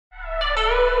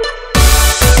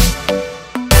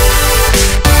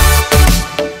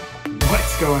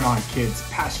going on, kids?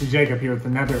 Pastor Jacob here with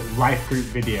another LifeGroup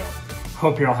video.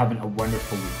 Hope you're all having a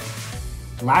wonderful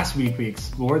week. Last week we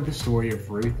explored the story of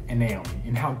Ruth and Naomi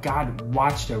and how God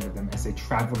watched over them as they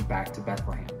traveled back to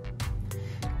Bethlehem.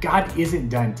 God isn't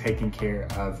done taking care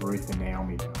of Ruth and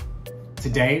Naomi though.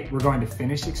 Today we're going to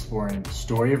finish exploring the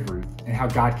story of Ruth and how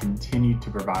God continued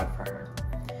to provide for her.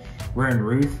 We're in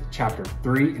Ruth chapter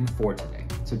 3 and 4 today,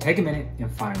 so take a minute and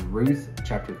find Ruth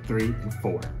chapter 3 and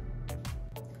 4.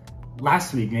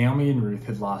 Last week, Naomi and Ruth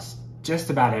had lost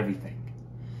just about everything.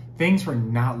 Things were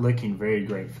not looking very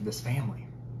great for this family.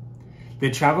 They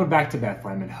traveled back to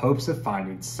Bethlehem in hopes of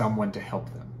finding someone to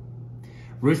help them.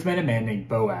 Ruth met a man named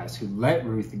Boaz who let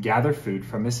Ruth gather food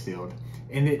from his field,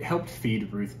 and it helped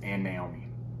feed Ruth and Naomi.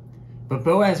 But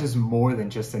Boaz was more than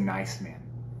just a nice man.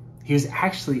 He was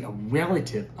actually a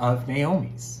relative of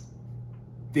Naomi's.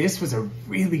 This was a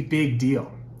really big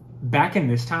deal. Back in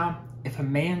this time, if a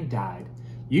man died,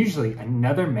 usually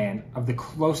another man of the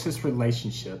closest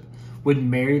relationship would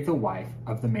marry the wife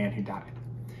of the man who died.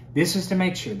 This was to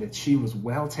make sure that she was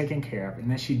well taken care of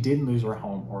and that she didn't lose her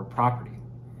home or property.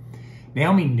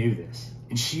 Naomi knew this,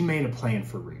 and she made a plan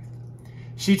for Ruth.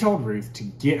 She told Ruth to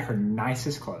get her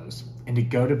nicest clothes and to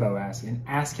go to Boaz and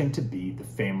ask him to be the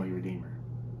family redeemer.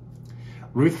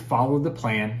 Ruth followed the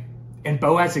plan, and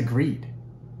Boaz agreed.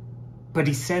 But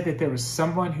he said that there was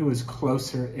someone who was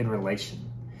closer in relation,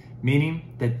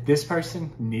 meaning that this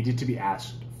person needed to be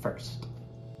asked first.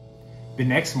 The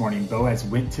next morning, Boaz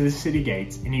went to the city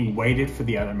gates and he waited for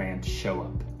the other man to show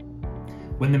up.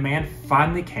 When the man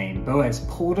finally came, Boaz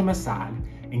pulled him aside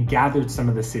and gathered some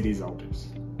of the city's elders.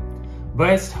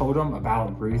 Boaz told him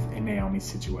about Ruth and Naomi's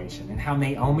situation and how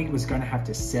Naomi was going to have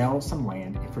to sell some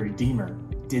land if her redeemer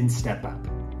didn't step up.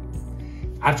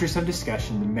 After some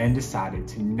discussion, the men decided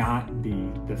to not be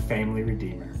the family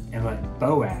redeemer and let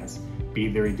Boaz be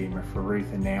the redeemer for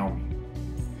Ruth and Naomi.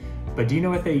 But do you know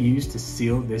what they used to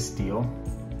seal this deal?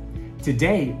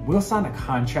 Today, we'll sign a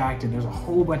contract and there's a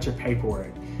whole bunch of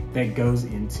paperwork that goes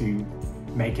into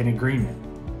making an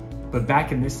agreement. But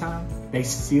back in this time, they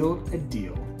sealed a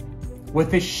deal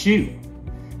with a shoe.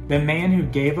 The man who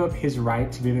gave up his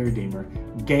right to be the redeemer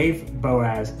gave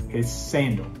Boaz his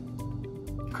sandal.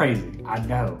 Crazy, I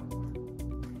know.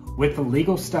 With the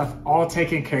legal stuff all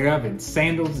taken care of and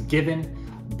sandals given,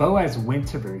 Boaz went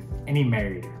to Ruth and he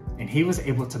married her, and he was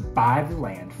able to buy the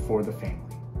land for the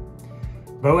family.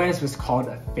 Boaz was called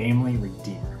a family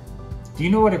redeemer. Do you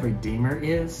know what a redeemer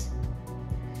is?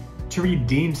 To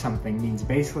redeem something means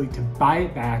basically to buy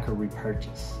it back or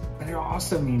repurchase, but it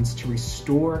also means to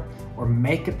restore or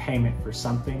make a payment for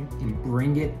something and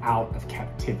bring it out of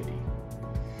captivity.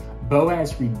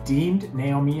 Boaz redeemed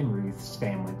Naomi and Ruth's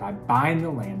family by buying the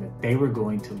land that they were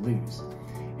going to lose.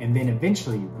 And then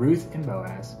eventually Ruth and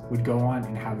Boaz would go on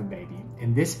and have a baby,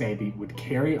 and this baby would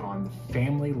carry on the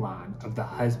family line of the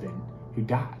husband who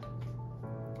died.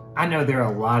 I know there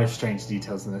are a lot of strange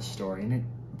details in this story, and it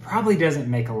probably doesn't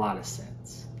make a lot of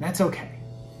sense. That's okay.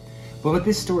 But what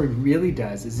this story really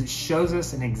does is it shows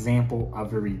us an example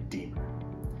of a redeemer.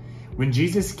 When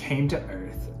Jesus came to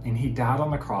earth and he died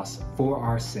on the cross for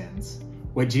our sins,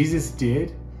 what Jesus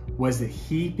did was that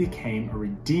he became a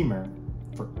redeemer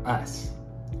for us.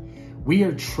 We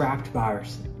are trapped by our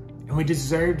sin, and we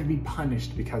deserve to be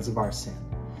punished because of our sin.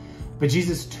 But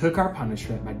Jesus took our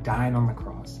punishment by dying on the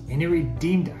cross, and he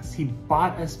redeemed us. He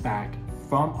bought us back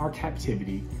from our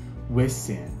captivity with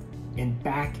sin and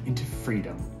back into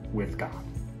freedom with God.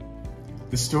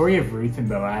 The story of Ruth and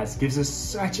Boaz gives us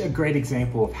such a great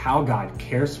example of how God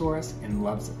cares for us and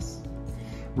loves us.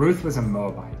 Ruth was a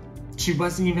Moabite. She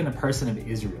wasn't even a person of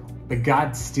Israel, but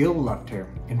God still loved her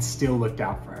and still looked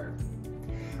out for her.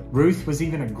 Ruth was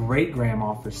even a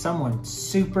great-grandma for someone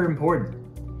super important.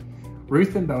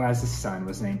 Ruth and Boaz's son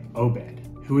was named Obed,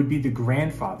 who would be the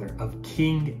grandfather of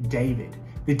King David,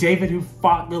 the David who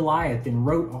fought Goliath and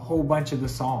wrote a whole bunch of the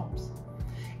Psalms.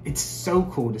 It's so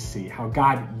cool to see how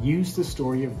God used the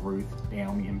story of Ruth,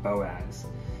 Naomi, and Boaz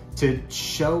to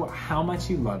show how much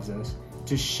he loves us,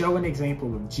 to show an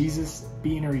example of Jesus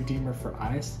being a redeemer for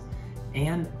us,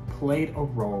 and played a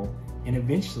role in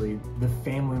eventually the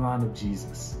family line of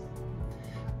Jesus.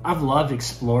 I've loved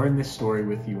exploring this story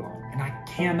with you all, and I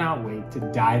cannot wait to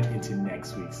dive into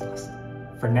next week's lesson.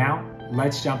 For now,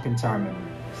 let's jump into our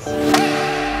memory verse.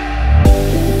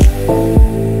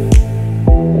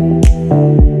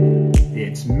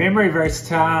 It's memory verse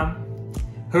time.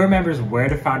 Who remembers where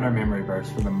to find our memory verse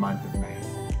for the month of May?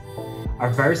 Our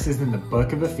verse is in the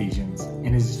book of Ephesians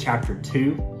and is chapter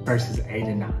 2, verses 8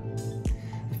 and 9.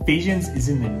 Ephesians is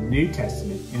in the New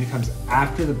Testament and it comes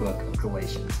after the book of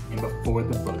Galatians and before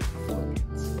the book of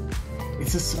Philippians.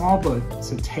 It's a small book,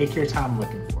 so take your time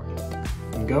looking for it.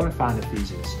 And go and find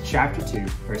Ephesians chapter 2,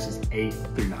 verses 8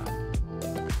 through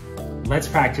 9. Let's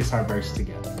practice our verse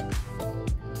together.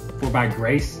 For by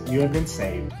grace you have been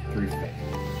saved through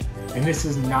faith. And this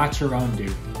is not your own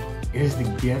doing. It is the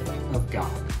gift of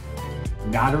God,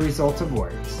 not a result of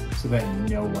works, so that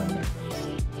no one may boast.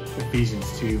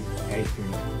 Ephesians 2, 8 through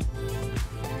 9.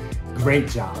 Great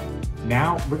job.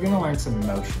 Now we're going to learn some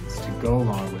motions to go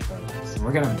along with our verse. And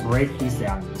we're going to break these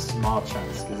down into small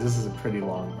chunks because this is a pretty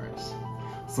long verse.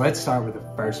 So let's start with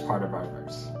the first part of our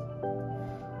verse.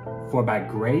 For by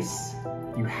grace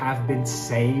you have been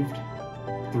saved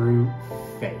through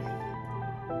faith.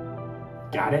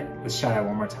 Got it? Let's try that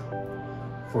one more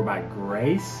time. For by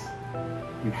grace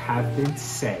you have been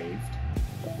saved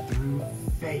through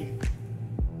faith.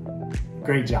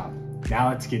 Great job. Now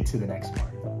let's get to the next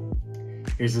part.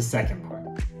 Here's the second part.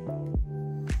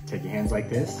 Take your hands like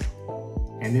this.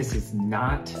 And this is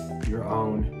not your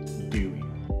own doing.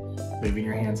 Moving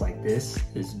your hands like this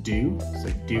is do,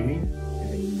 so doing,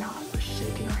 and then not. We're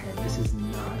shaking our head. This is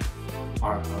not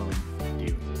our own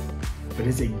doing. But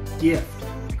it's a gift.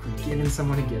 Like we're giving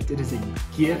someone a gift. It is a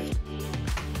gift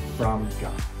from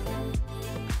God.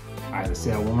 All right, let's say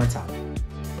that one more time.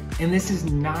 And this is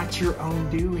not your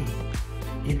own doing.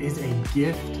 It is a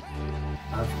gift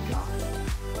of God.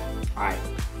 All right,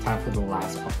 time for the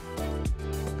last part.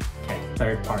 Okay,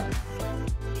 third part.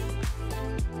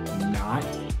 Not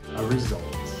a result.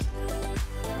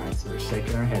 All right, so we're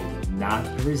shaking our head. Not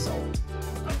the result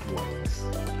of works.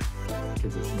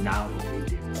 Because it's not what we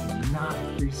do. It's not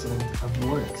the result of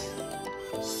works.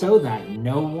 So that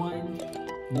no one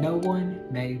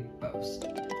may boast.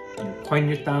 And you're pointing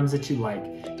your thumbs at you like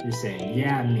you're saying,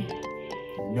 yeah, me.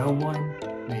 No one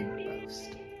may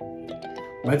boast.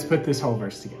 Let's put this whole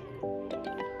verse together.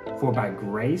 For by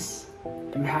grace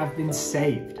you have been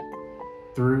saved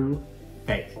through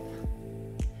faith.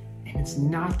 And it's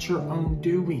not your own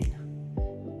doing.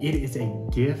 It is a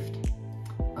gift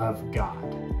of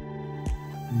God,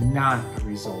 not a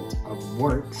result of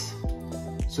works,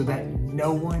 so that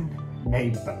no one may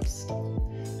boast.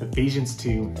 Ephesians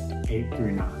 2, 8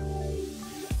 through 9.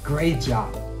 Great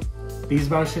job. These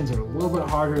motions are a little bit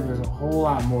harder. There's a whole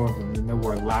lot more of them than there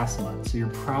were last month. So you're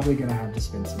probably gonna have to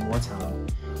spend some more time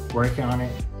working on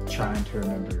it, trying to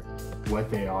remember what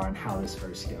they are and how this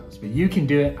verse goes. But you can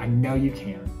do it, I know you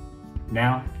can.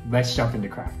 Now, let's jump into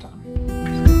craft time.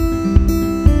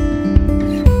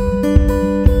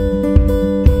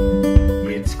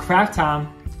 It's craft time.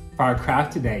 For our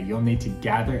craft today, you'll need to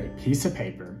gather a piece of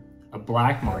paper, a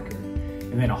black marker,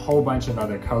 and then a whole bunch of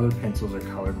other colored pencils or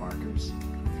colored markers.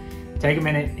 Take a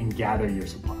minute and gather your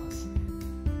supplies.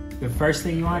 The first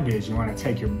thing you want to do is you want to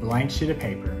take your blank sheet of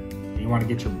paper and you want to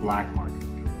get your black marker.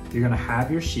 You're going to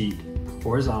have your sheet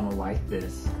horizontal like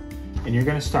this, and you're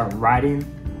going to start writing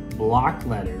block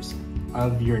letters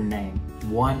of your name,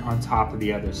 one on top of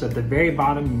the other. So at the very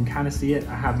bottom, you can kind of see it.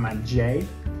 I have my J,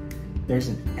 there's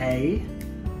an A,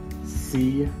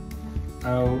 C,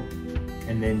 O,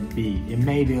 and then B. It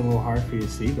may be a little hard for you to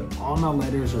see, but all my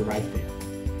letters are right there.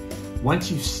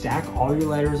 Once you stack all your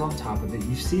letters on top of it,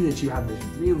 you see that you have this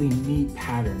really neat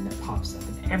pattern that pops up.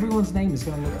 And everyone's name is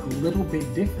going to look a little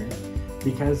bit different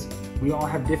because we all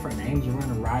have different names. We're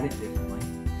going to write it differently.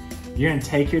 You're going to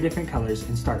take your different colors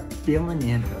and start filling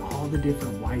in all the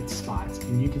different white spots.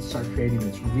 And you can start creating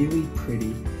this really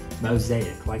pretty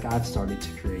mosaic like I've started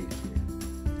to create here.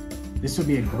 This will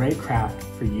be a great craft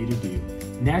for you to do.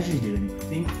 And as you do it,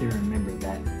 think through and remember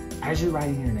that as you're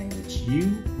writing your name, that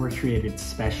you were created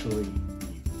specially.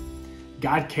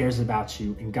 God cares about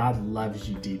you and God loves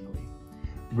you deeply.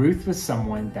 Ruth was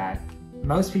someone that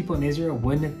most people in Israel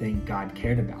wouldn't think God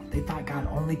cared about. They thought God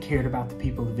only cared about the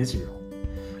people of Israel.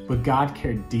 But God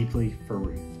cared deeply for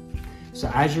Ruth.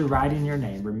 So as you're writing your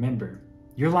name, remember,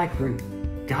 you're like Ruth.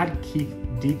 God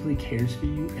deeply cares for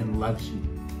you and loves you.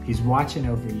 He's watching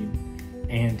over you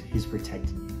and He's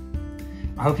protecting you.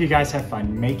 I hope you guys have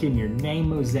fun making your name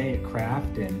mosaic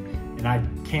craft, and I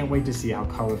can't wait to see how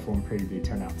colorful and pretty they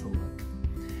turn out to look.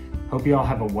 Hope you all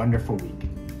have a wonderful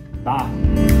week.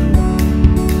 Bye.